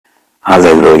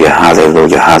Hallelujah,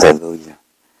 hallelujah, hallelujah.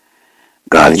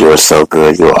 God, you are so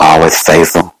good. You are always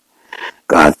faithful.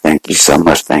 God, thank you so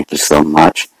much. Thank you so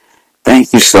much.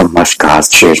 Thank you so much, God's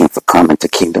children, for coming to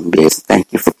Kingdom Business.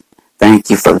 Thank you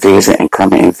for visiting and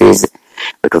coming and visit.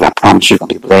 Because I promise you're going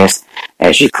to be blessed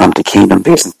as you come to Kingdom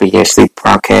Business BSC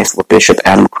broadcast with Bishop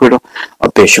Adam Criddle or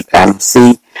Bishop Adam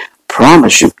C.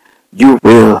 Promise you, you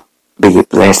will be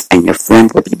blessed and your friend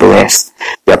will be blessed.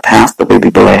 Your pastor will be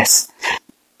blessed.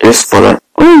 It's for the,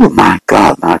 oh my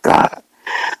God, my God.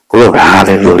 Glory,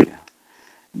 hallelujah.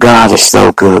 God is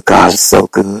so good. God is so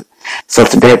good. So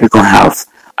today we're going to have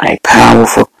a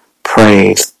powerful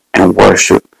praise and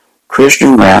worship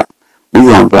Christian rap. We're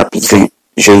going to represent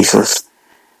Jesus.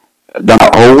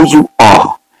 Don't know who you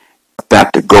are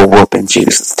about to go up in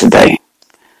Jesus today.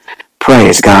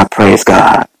 Praise God, praise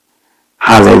God.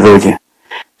 Hallelujah.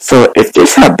 So if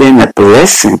this have been a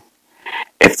blessing,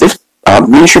 if this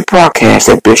ministry broadcast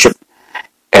at Bishop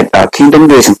at Kingdom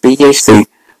Business BAC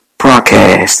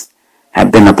broadcast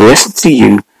have been a blessing to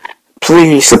you,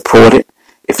 please support it.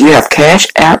 If you have Cash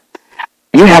App,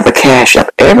 you have a Cash App.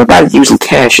 Everybody using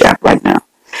Cash App right now.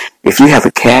 If you have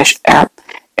a Cash App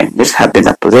and this have been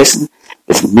a blessing,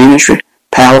 this ministry,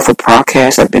 powerful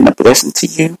broadcast have been a blessing to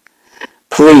you,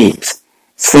 please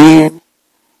send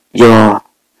your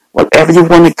whatever you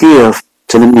want to give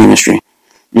to the ministry.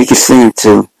 You can send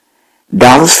to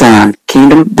 $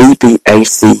 Kingdom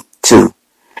BBAC2.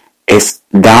 It's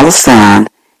 $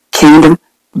 Kingdom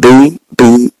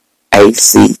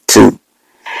BBAC2.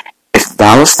 It's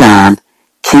 $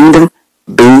 Kingdom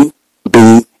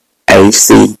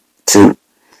BBAC2.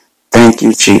 Thank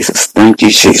you, Jesus. Thank you,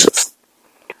 Jesus.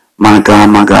 My God,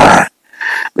 my God.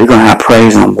 We're gonna have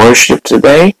praise and worship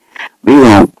today.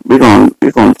 We're gonna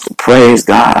praise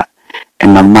God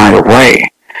in a mighty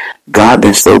way. God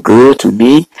been so good to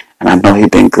me, and I know He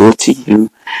been good to you.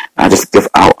 I just give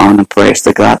our honor and praise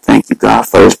to God. Thank you, God,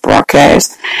 for this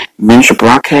broadcast, ministry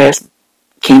broadcast,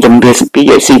 Kingdom Business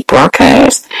BAC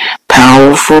broadcast,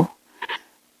 powerful.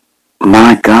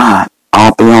 My God,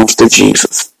 all belongs to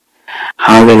Jesus.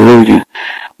 Hallelujah.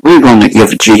 We're gonna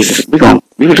give Jesus. We're gonna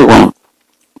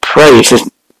praise His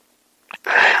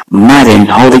mighty and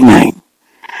holy name.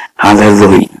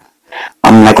 Hallelujah.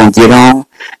 I'm not going to get on.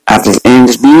 After the end of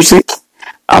this music,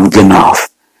 I'm getting off.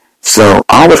 So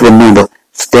always remember,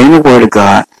 stay in the Word of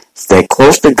God, stay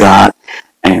close to God,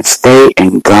 and stay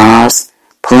in God's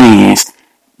plans.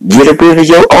 Get rid of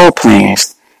your old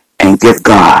plans and give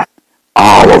God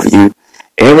all of you.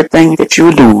 Everything that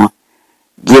you're doing,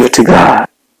 give it to God.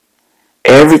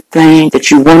 Everything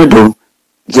that you want to do,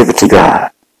 give it to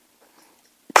God.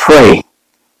 Pray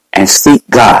and seek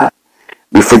God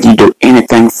before you do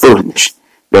anything foolish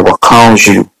that will cause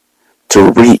you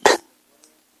to reap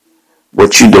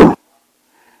what you do.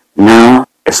 Now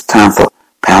it's time for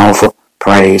powerful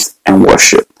praise and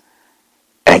worship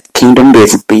at Kingdom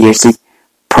Business BAC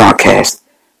broadcast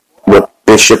with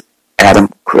Bishop Adam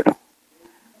Criddle.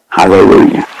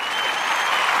 Hallelujah.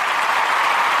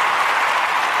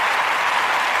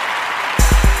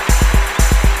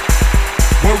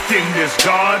 Working this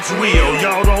God's will,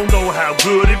 y'all don't know how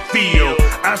good it feel.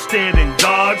 I stand in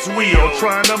God's will,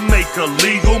 trying to make a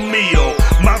legal meal.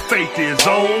 My faith is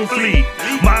on fleek,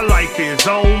 my life is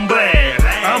on blast.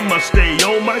 I must stay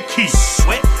on my key,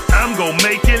 I'm gonna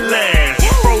make it last.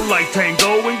 Pro like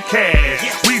Tango and Cash,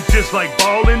 we just like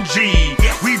Ball and G,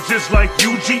 we just like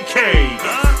UGK,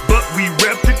 but we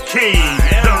rep the king.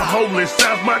 The Holy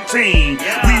South, my team,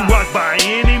 we rock by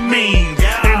any means.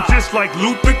 And just like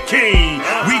Luther King,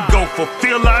 we go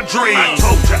fulfill our dreams. I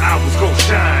told you I was gonna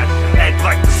shine, act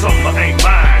like the summer ain't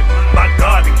mine. My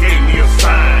God, He gave me a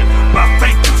sign, my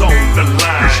faith is on the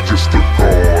line. It's just a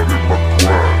God in my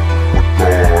grind, my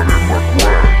God in my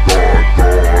grind,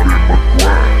 God in my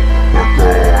grind, my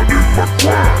God in my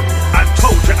grind. I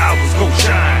told you I was gonna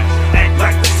shine, act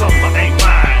like the summer ain't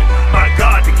mine. My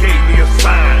God, He gave me a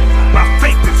sign, my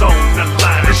faith is on the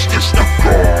line. It's just a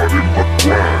God in my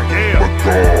grind, my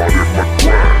God in my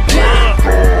grind, my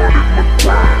God in my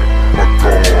grind, my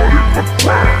God in my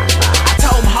grind. I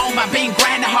told him home I been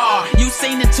grinding hard. You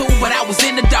seen it too, but I was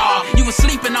in the dark. You was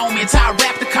sleeping on me until I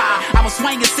wrapped the car. I was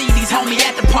swinging CDs, homie,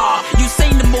 at the park. You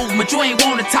seen the movement, you ain't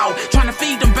wanna talk. Trying to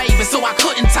feed them babies, so I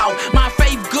couldn't talk. My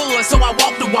faith good, so I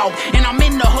walked the walk. And I'm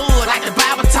in the hood like the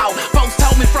Bible talk. Folks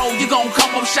told me, Fro, you gon'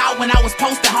 come up short. When I was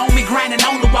posted, homie, grinding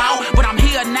on the wall. But I'm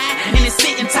here now, and it's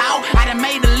sitting tall. I done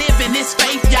made a living, this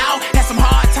faith, y'all. Had some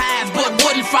hard times, but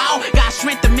wouldn't fall. God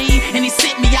strengthened me, and He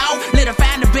sent me out. Lit a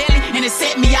fire in the belly, and it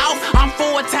set me off. I'm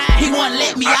full-time, He wouldn't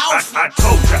let me off. I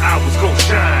told you I was gonna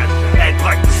shine, act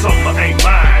like the summer ain't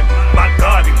mine. My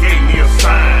God, He gave me a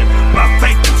sign, my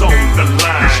faith is on the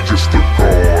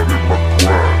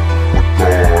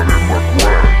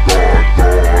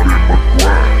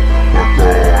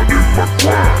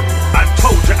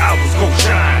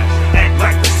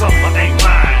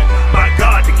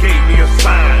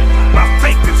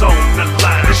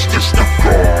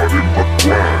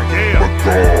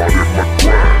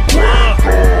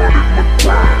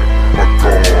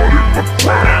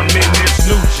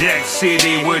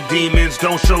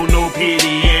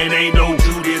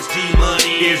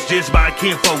it's just my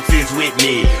kinfolks is with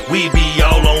me. We be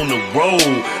all on the road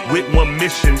with one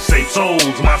mission, save souls.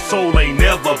 My soul ain't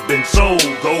never been sold.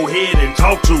 Go ahead and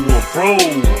talk to them, bro.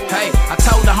 Hey, I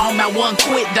told the home I wouldn't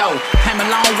quit though. Came a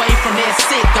long way from that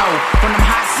sick though. From them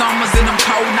hot summers and them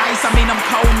cold nights. I mean them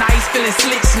cold nights feeling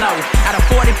slick snow. Out of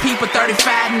 40 people,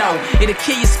 35 no. It'll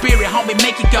kill your spirit, homie,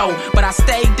 make it go. But I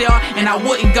stayed there and I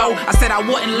wouldn't go. I said I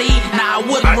wouldn't leave, now I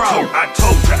wouldn't roll. I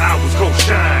told you I was gon'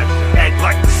 shine. Act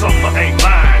like the summer ain't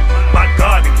mine. My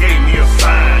God gave me a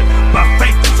sign. My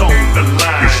faith is on the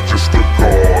line. It's just a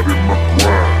God in my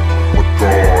grind. My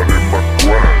God in my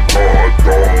grind.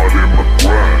 God in my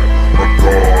grind. My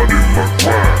God in my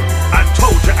grind. I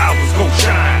told you I was gon'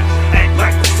 shine. Act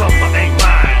like the summer ain't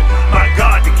mine. My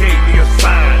God gave me a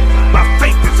sign. My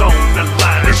faith is on the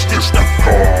line. It's just a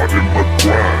God in my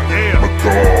grind. Yeah. My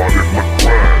God in my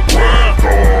grind.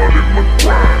 God in my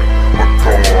grind. My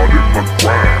God in my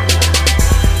grind.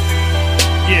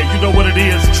 Yeah, you know what it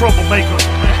is, troublemaker.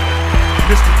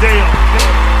 Mr. Dale,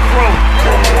 bro.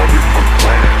 God in my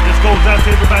grind. This goes out to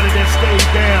everybody that stayed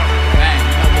down. Man,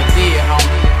 you know what did, homie?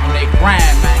 On that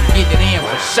grind, man. Getting it in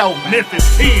for sure, man. Memphis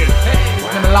 10. It's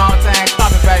been a long time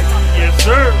coming, baby. Yes,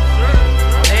 sir.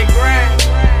 On that grind.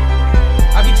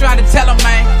 I be trying to tell them,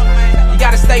 man. You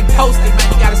gotta stay posted, man.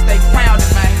 You gotta stay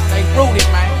grounded, man. Stay rooted,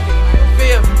 man.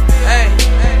 Feel me? Hey.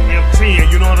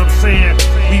 M10, you know what I'm saying?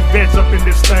 We vets up in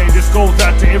this thing. This goes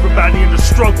out to everybody in the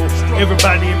struggle,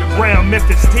 everybody in the ground.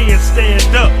 Memphis 10,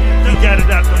 stand up. We got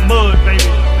it out the mud, baby.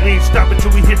 We ain't stopping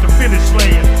till we hit the finish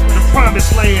line, the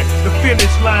promised land, the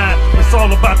finish line. It's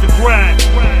all about the grind.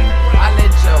 I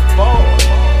let your boy.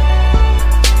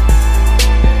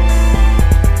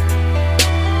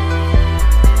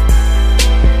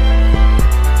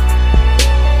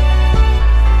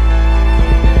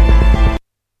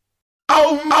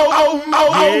 Oh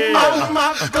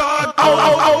my God.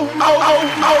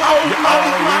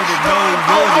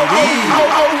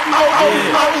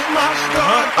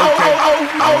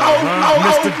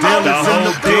 Mr. Dylan's in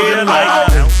the building like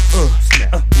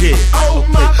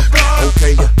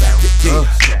okay,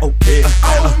 okay,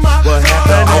 what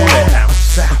happened on that?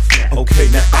 Okay,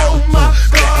 now,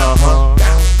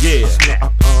 yeah,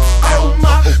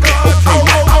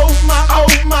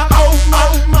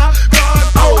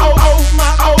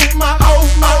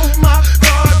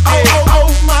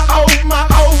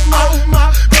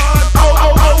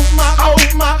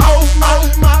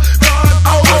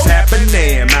 what's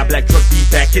happening? My black truck be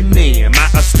backing in. My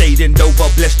estate in Dover,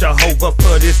 bless Jehovah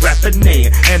for this rapping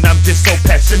in. And I'm just so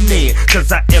passionate,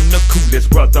 cause I am the coolest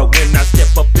brother. When I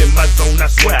step up in my zone, I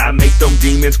swear I make them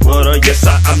demons flutter. Yes,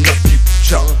 I am the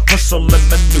future, hustle and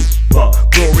maneuver.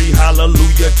 Glory,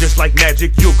 hallelujah, just like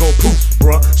magic, you'll go poof,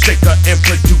 bruh. Shaker and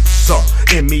producer,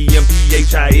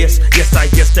 MEMPHIS. Yes, I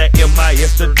guess that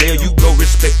MIS, the there you go,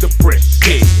 respect the fresh,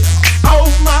 yeah. Oh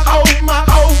my God, oh my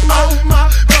God, oh my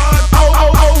God,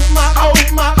 oh my God, oh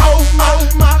my God, oh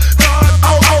my God,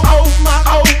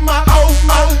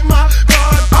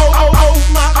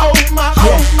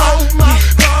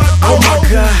 oh my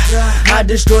God, I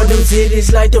destroyed them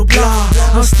titties like the block.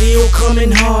 I'm still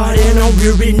coming hard and I'm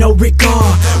weary, no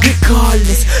regard.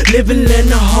 Regardless, living in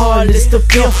the heartless, the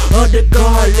fear of the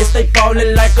godless. They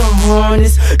falling like a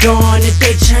harness, darn it,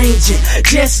 they changing,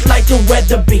 just like the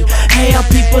weather be. Hey, how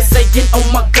people saying, oh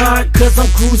my God, cause I'm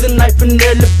cruising like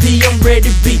Penelope. I'm ready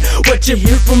to be, what you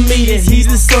hear from me is he's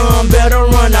the son. Better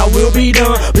run, I will be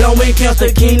done. Blowing counts,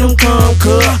 the kingdom come,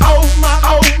 cuz oh my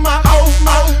God, oh my God, oh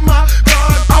my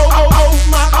God, oh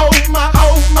my God, oh my God,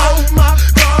 oh my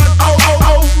God,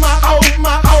 oh my God, oh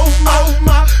my God,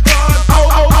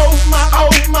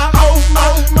 oh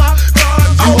my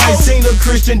God. You ain't seen a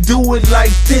Christian do it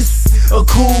like this. A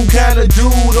cool kind of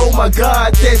dude, oh my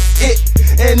God, that's it.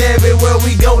 And everywhere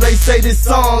we go, they say this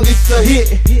song, it's a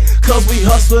hit. Cause we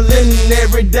hustling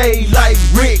every day like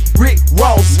Rick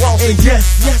Ross. And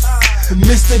yes,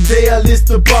 Mr. Dale is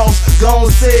the boss. Gon'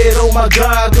 say it, oh my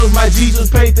God, cause my Jesus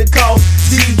paid the cost.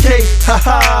 DK,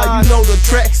 haha, you know the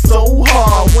track so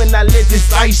hard. When I let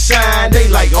this ice shine, they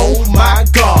like, oh my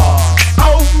God.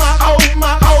 Oh my, oh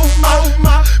my, oh my, oh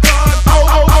my God. Oh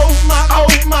my, oh my, God.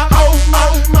 Oh my, oh my, oh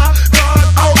my God.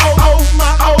 Oh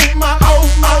my, oh my, oh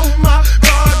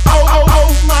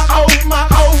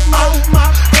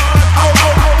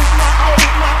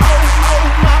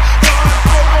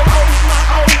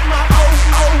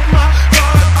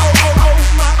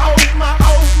my,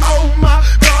 oh my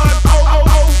God.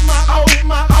 Oh my, oh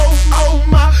my, oh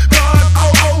my,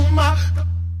 oh my God.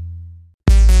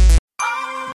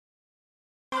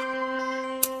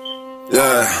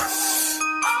 Yeah,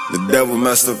 the devil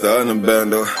messed up the other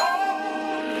band though.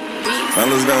 Now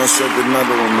let's go and set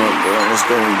another one up, bro. Let's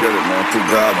go and get it, man. Put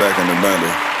God back in the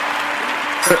bender.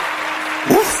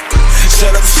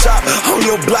 Shut up shop on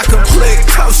your block and play it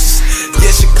cautious.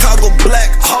 Yeah, Chicago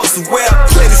Black Horse is where I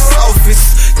play this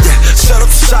office. Yeah, shut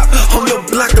up shop on your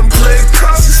block and play it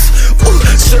cautious.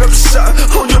 Shut up shop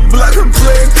on your block and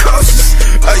play it cautious.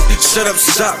 Ay, shut up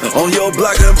shop on your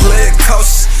block and play it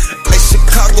cautious. A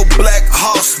Chicago Black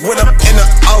Horse when I'm in the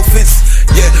offense.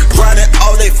 Yeah, grinding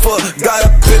all day for got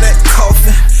up in that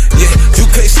coffin. Yeah, you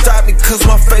can't stop me cause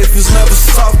my faith is never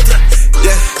softer.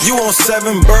 Yeah, you on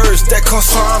 7 birds, that cost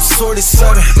Psalms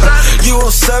 47. You on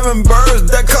 7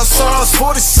 birds, that cost Psalms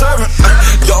 47.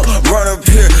 Don't run up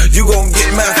here, you gon'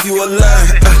 get Matthew alive.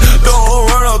 Don't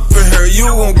run up in here, you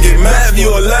gon' get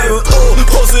Matthew alive.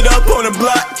 Post it up on the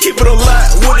block, keep it alive,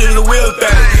 wood in the wheel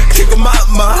thing. Kick 'em out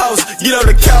my house, get on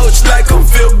the couch like I'm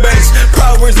Phil Banks.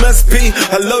 Proverbs must be,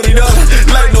 I load it up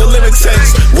like no limit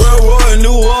tanks. World War in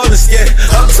New Orleans, yeah,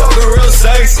 I'm talking real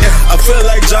saints. Yeah, I feel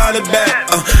like John the Bad,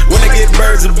 when I get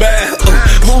birds are bad.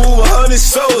 Move 100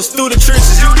 souls through the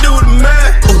trenches, you do the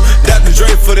math. Dr.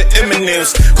 Dre for the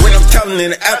M&M's when I'm counting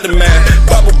in the aftermath.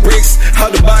 Bubble bricks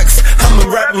out the box, I'ma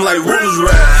rap them like Rose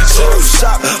rap. Shut up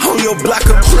shop on your block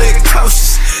and play it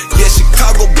cautious. Yeah,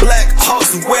 Chicago Black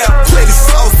Horse is where I play this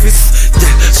office.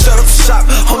 Yeah, shut up shop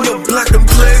on your block and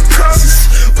play it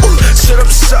cautious. Shut up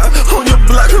shop on your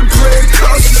block and play it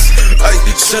cautious. Ay,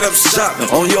 shut up shop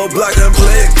on your block and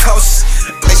play it cautious.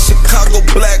 A Chicago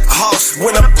Black Horse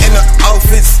when I'm in the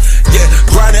offense. Yeah,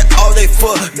 grinding all day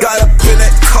for got up in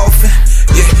that coffin.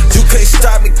 Yeah, you can't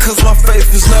stop me cause my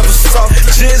faith is never soft.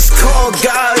 Just call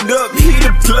God up, he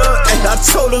the plug. And I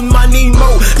told him I need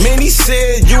more. Man, he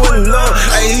said you in love.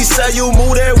 Hey, he said you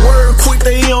move that word quick,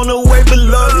 they on the way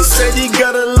below. He said he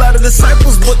got a lot of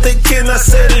disciples, but they cannot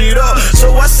set it up.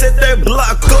 So I set that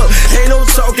block up. Ain't no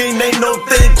talking, ain't no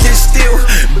thinking still.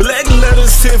 Black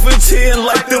letters 10 for 10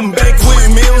 like them banquet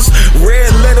meals.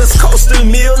 Red letters cost a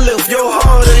meal if your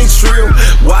heart ain't true.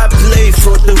 Why play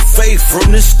for the faith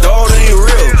from the start ain't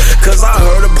real? Cause I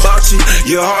heard about you,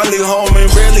 you're hardly home and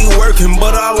barely working,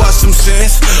 but I watch some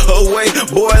sins away.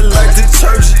 Boy, like the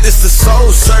church, this the soul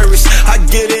service. I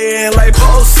get it in like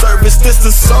post service, this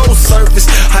the soul service.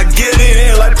 I get it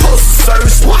in like postal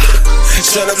service.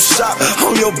 Shut up shop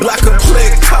on your block and play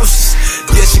it cautious.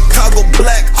 Yeah, Chicago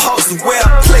Black Horse is where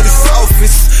I play this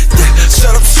office. Yeah,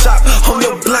 shut up shop on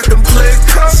your block and play it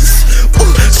cautious.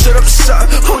 Shut up shop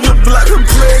on your block and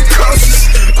play it cautious.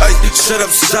 Ay, shut up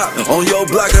shop on your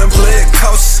block and play it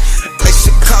cautious. A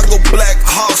Chicago Black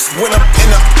Horse when I'm in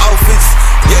the office.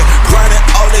 Yeah, grinding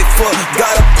all day for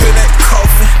got up in that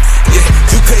coffin. Yeah,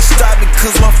 you can't stop me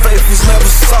cause my faith is never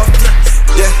softer.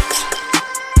 Yeah.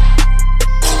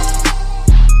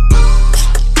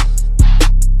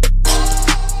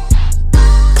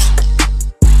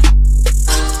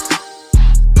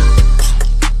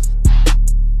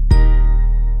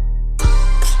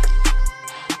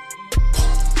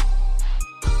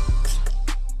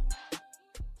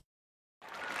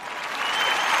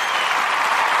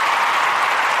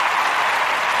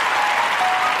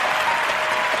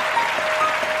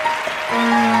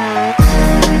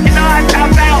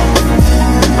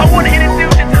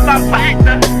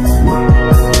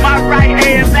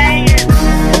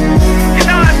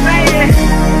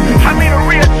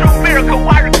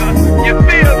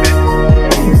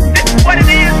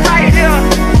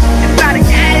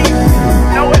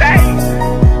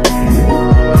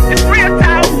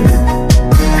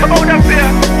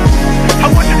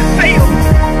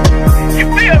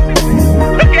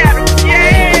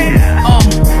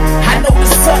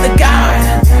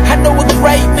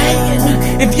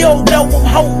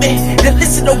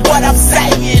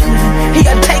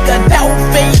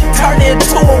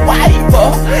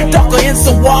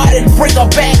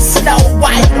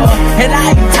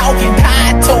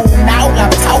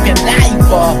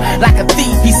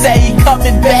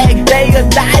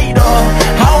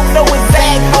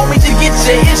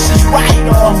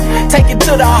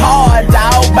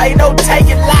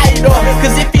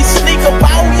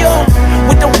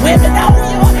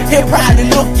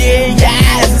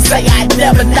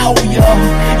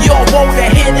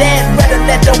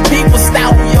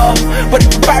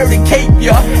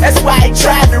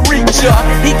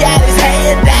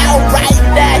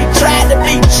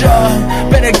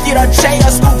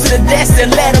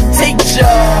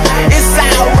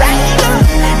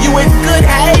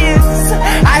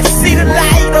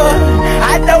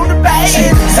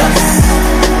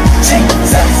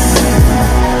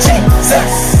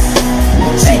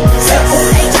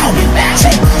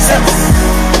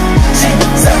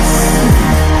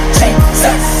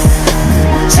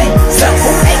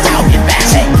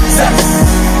 Jesus.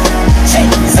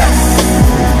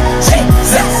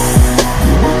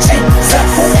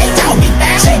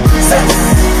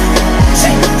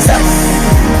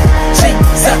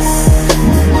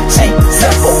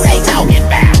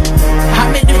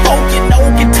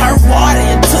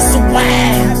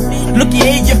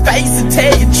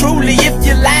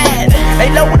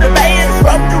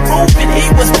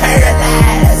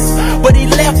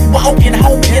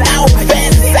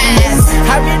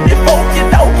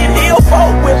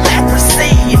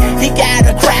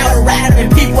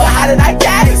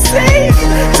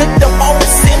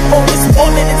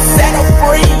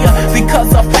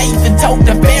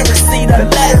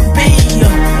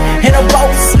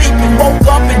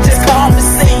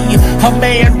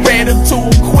 man ran into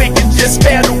him quick and just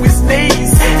fell to his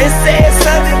knees and said,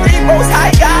 son of the most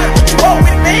high God, what you want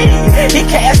with me? He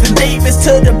cast the demons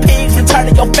to the pigs,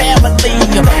 returning your family,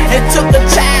 and took a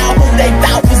child who they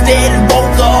thought was dead and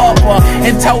woke up,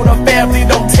 and told her family,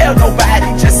 don't tell nobody,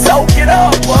 just soak it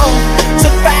up.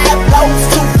 Took 5 loaves,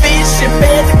 2 fish, and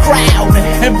fed the crowd,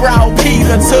 and brought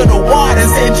Peter to the water,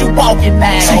 said you walking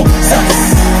now.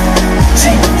 Jesus,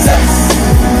 Jesus,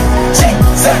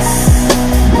 Jesus,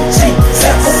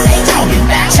 Jesus, who they talking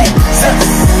about? Jesus,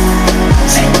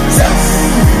 Jesus,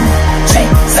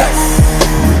 Jesus,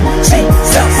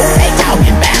 Jesus, who they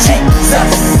talking about?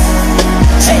 Jesus,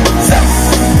 Jesus,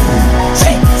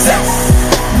 Jesus,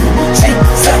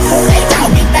 Jesus, who they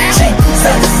talking about?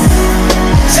 Jesus,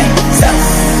 Jesus,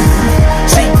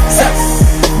 Jesus,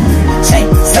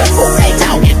 Jesus, who they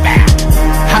talking about?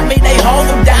 I mean they hold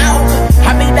him down,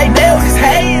 I mean they nailed his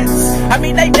hands, I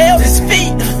mean they nailed his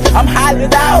feet. I'm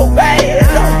hollering out, man,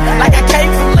 like I can't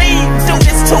believe do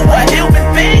this to a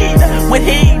human being when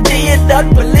he did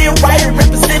nothing but live right and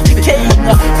represent the king.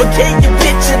 But can you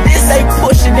picture this? They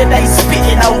pushing and they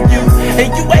spitting on you,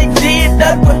 and you ain't did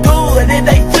nothing but good, and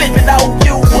they flipping on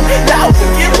you. Now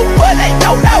you, but they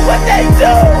don't know what they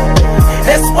do.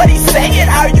 That's what he's saying.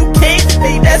 Are you kidding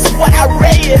me? That's what I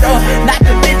read. Not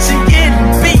to mention getting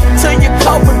beat till you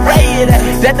covered red.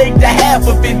 That ain't the half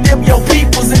of it. Them your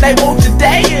peoples and they want you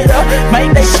dead.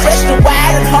 Man, they stretched the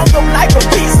wire and hung them like a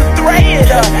piece of thread.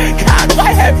 God,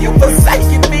 why have you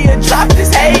forsaken me and dropped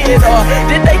his head?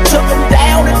 Then they took him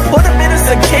down and put him in a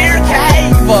secure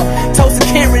cave. Told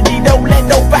security, don't let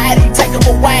nobody take him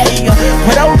away.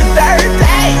 But on the 3rd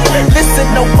day, listen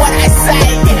to what I say.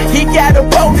 He got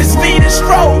up on his feet and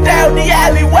strolled down the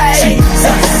alleyway.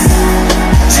 Jesus,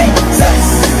 Jesus,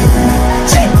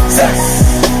 Jesus,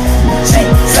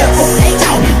 Jesus, who they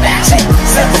talking about?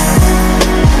 Jesus,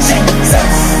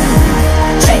 Jesus,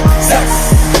 Jesus,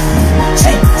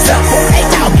 Jesus, who they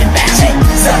talking about?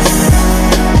 Jesus,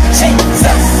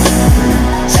 Jesus,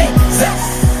 Jesus,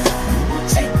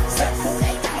 Jesus, who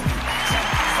they talking about?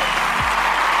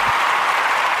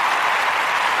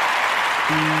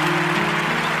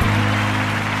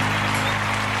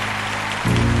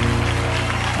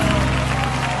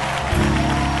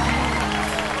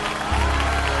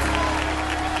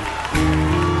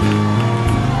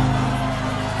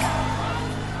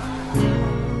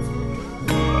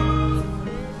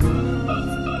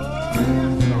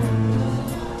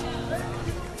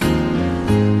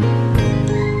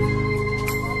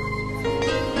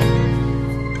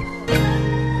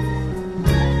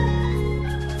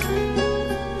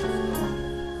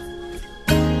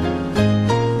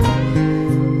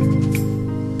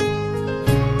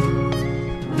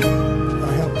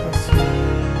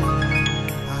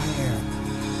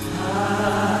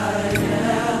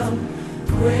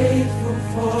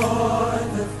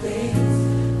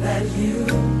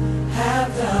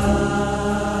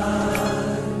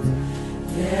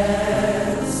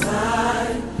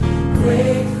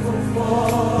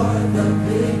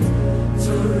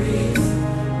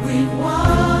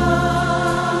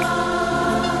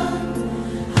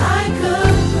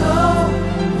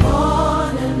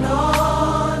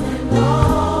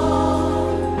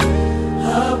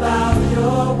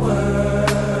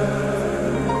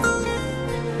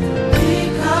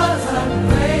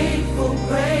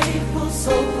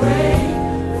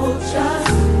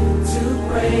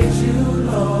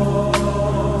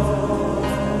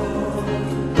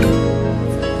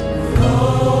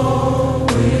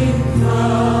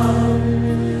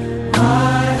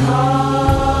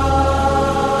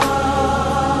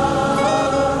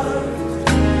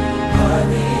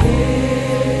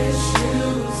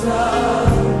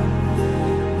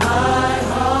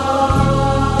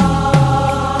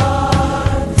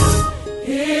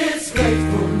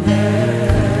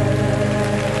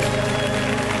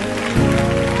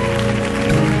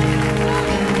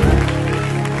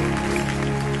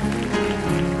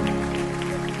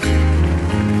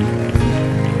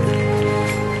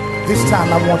 This time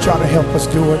I want y'all to help us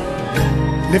do it.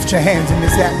 Lift your hands in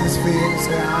this atmosphere and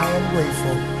say, I am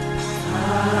grateful. I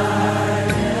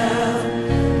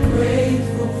am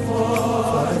grateful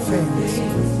for the things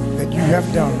that you have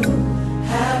done.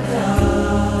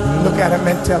 Look at him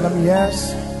and tell him,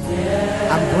 yes,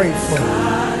 I'm grateful.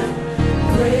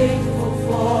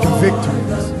 For the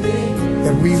victories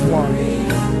that we've won.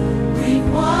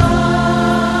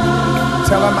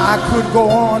 Tell him I could go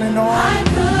on and on.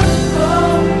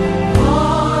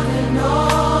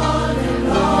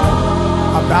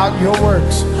 About your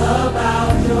works,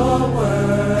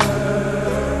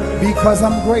 because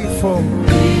I'm grateful,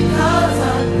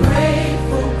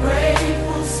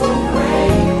 so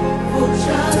grateful,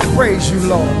 praise you,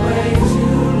 Lord.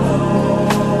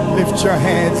 Lift your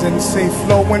hands and say,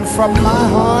 flowing from my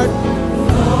heart.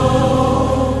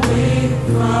 Flowing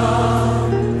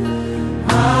from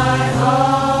my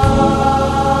heart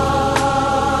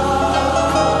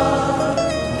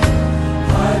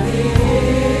are the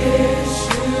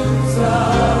issues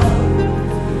of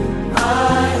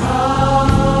my heart.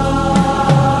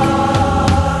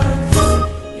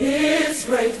 It's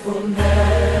gratefulness.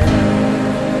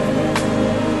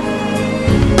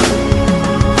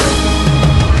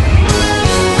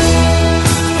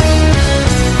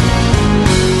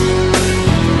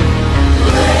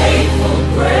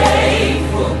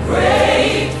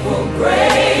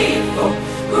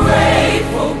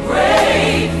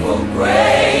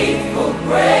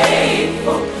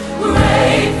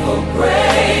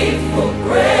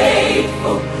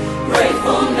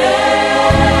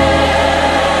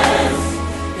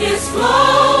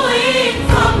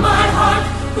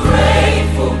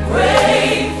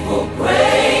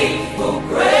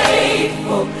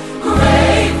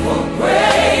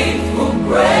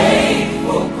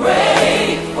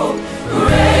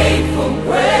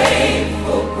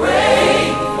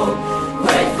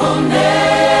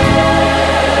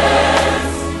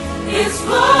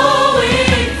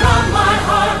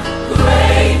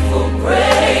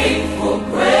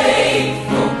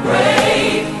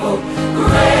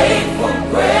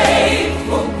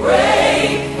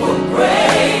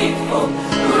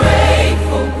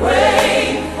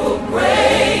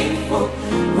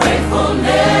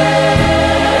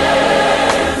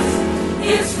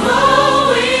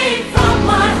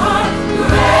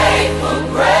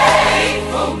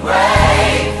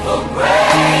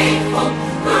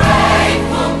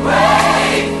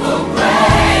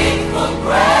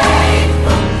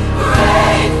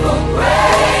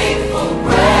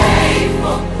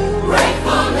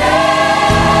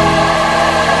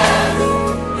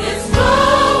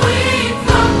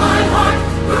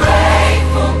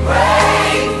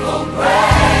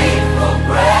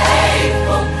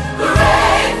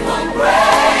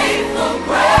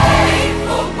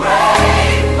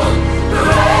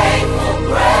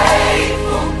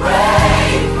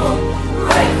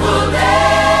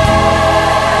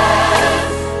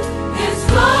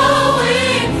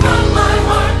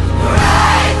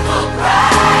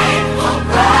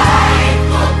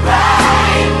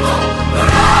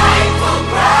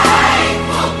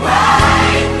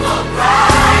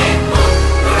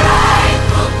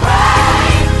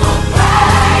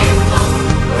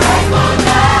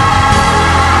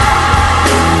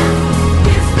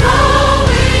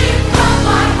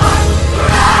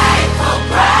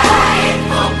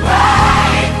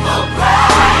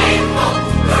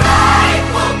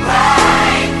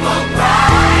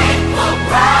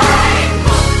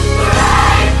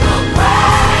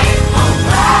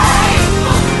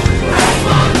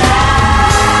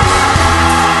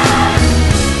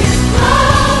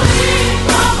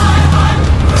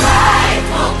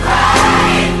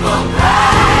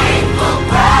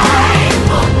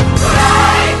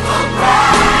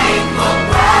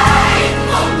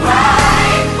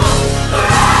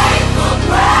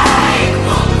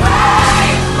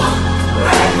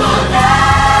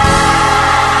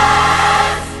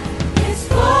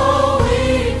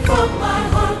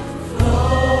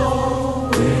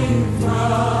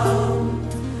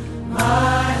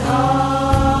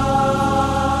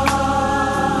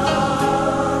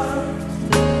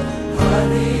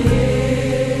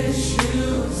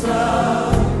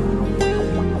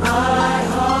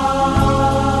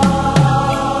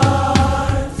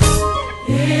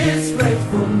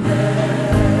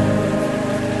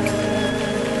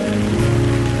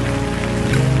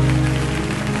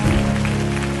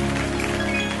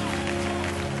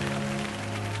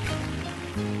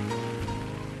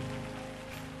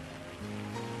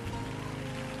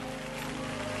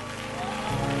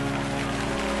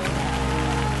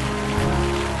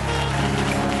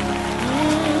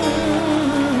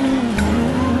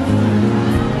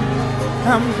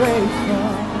 I'm grateful.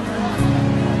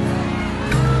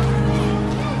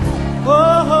 Oh,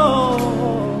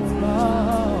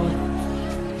 Lord,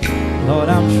 Lord,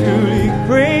 I'm truly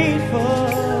grateful.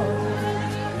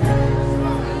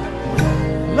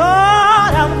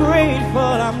 Lord, I'm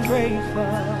grateful, I'm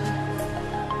grateful.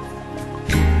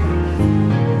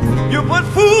 You put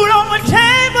food on the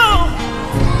table.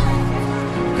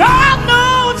 God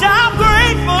knows I'm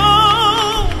grateful.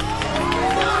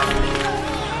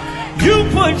 You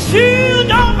put shoes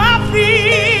on my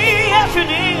feet, yes you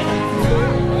did.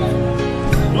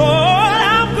 Lord,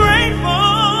 I'm grateful.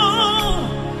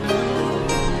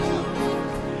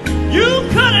 You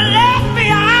could have left me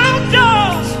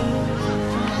outdoors,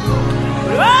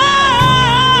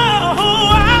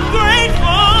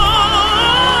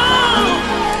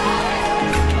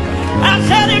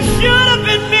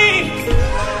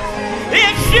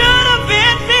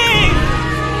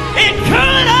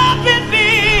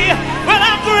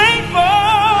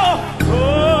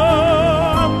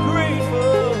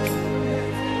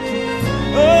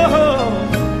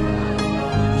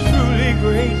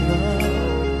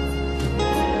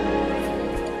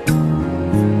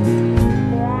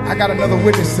 got another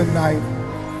witness tonight.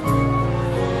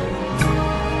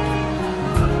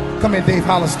 Come here, Dave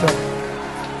Hollister.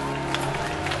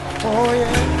 Oh, yeah.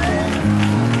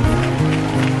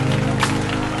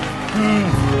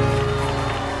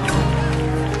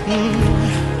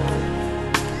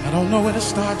 I don't know where to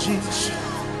start, Jesus.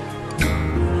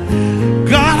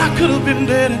 God, I could have been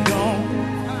dead and gone,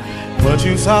 but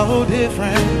you saw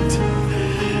different.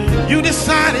 You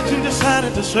decided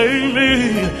to save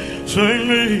me, save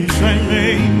me, save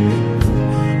me.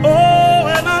 Oh,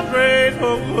 and I'm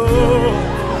grateful.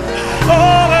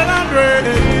 Oh, and I'm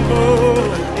grateful.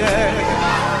 Yeah.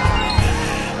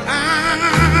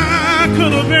 I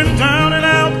could have been down and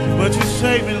out, but you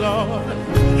saved me, Lord.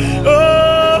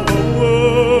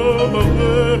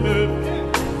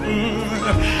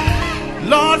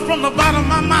 Lord, from the bottom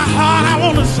of my heart, I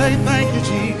want to say thank you,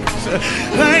 Jesus.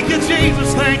 Thank you,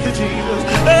 Jesus. Thank you, Jesus.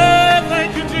 Hey,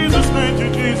 thank you, Jesus. Thank you,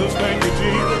 Jesus. Thank you,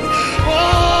 Jesus.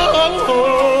 Oh, oh, oh,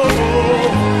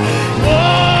 oh,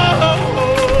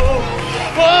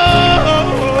 oh, oh,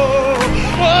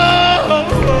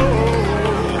 oh.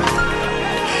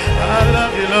 I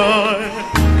love you, Lord.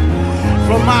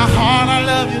 From my heart, I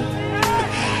love you.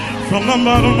 From the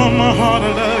bottom of my heart, I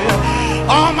love you.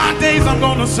 All my days I'm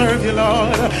gonna serve you,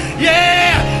 Lord.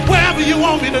 Yeah, wherever you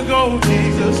want me to go,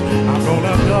 Jesus, I'm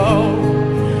gonna go.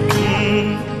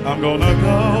 I'm gonna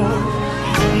go.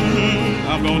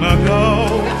 I'm gonna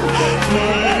go.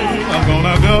 I'm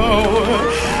gonna go.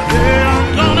 Yeah,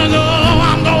 I'm gonna go.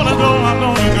 I'm gonna go. I'm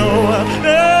gonna go.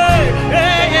 Hey,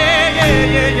 yeah, yeah,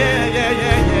 yeah, yeah, yeah,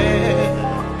 yeah,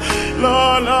 yeah.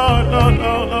 Lord, Lord, Lord,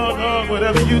 Lord, Lord, Lord,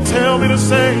 whatever you tell me to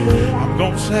say, I'm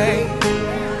gonna say.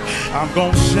 I'm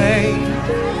gonna say,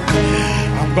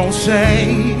 I'm gonna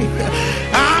say,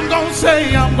 I'm gonna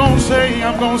say, I'm gonna say,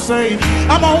 I'm gonna say,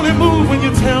 I'm only move when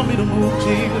you tell me to move,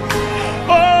 Jesus.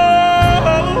 Oh,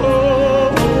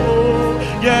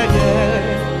 yeah,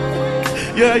 yeah,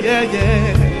 yeah, yeah,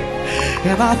 yeah.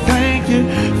 And I thank you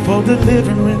for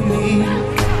delivering me,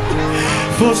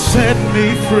 for setting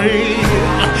me free,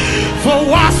 for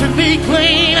washing me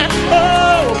clean,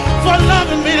 oh, for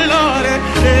loving me, Lord.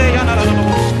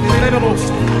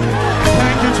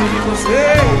 Thank you, Jesus.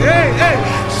 Hey, hey, hey.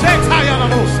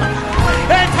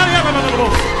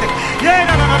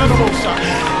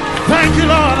 Thank you,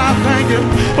 Lord. I thank you.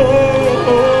 Oh,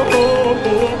 oh, oh,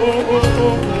 oh, oh,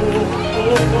 oh,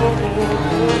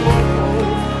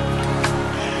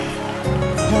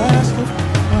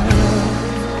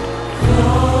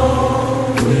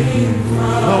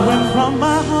 flowing from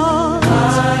my heart.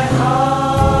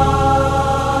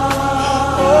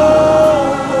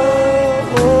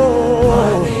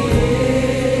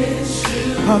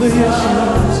 Are the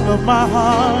issues of my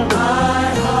heart.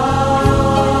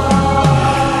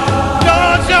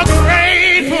 Lord, your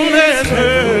gratefulness.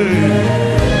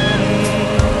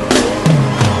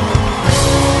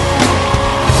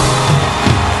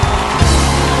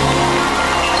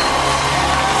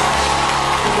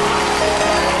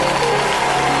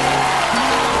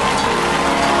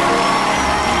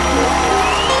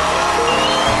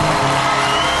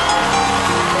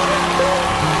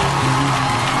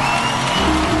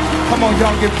 Come on,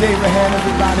 y'all, give Dave a hand,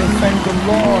 everybody. Thank the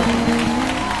Lord.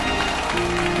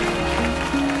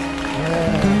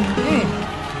 Yeah.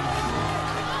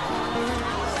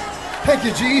 Thank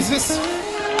you, Jesus.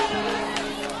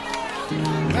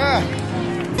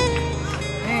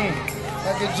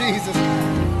 Thank you, Jesus.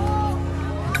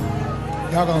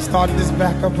 Y'all gonna start this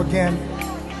back up again?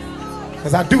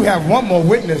 Because I do have one more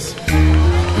witness.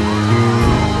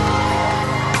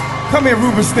 Come here,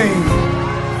 Rubenstein.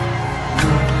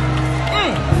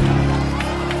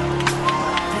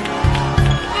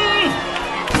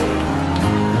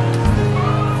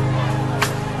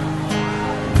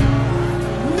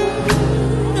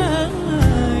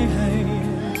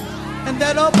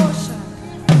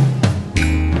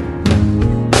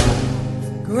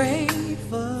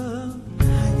 Grateful,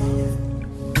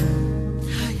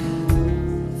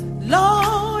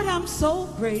 Lord, I'm so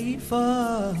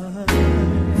grateful.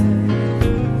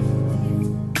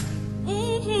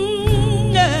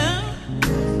 Yeah.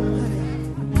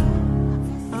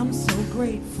 I'm so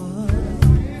grateful.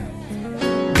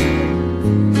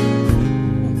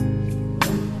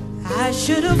 I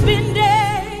should have been dead.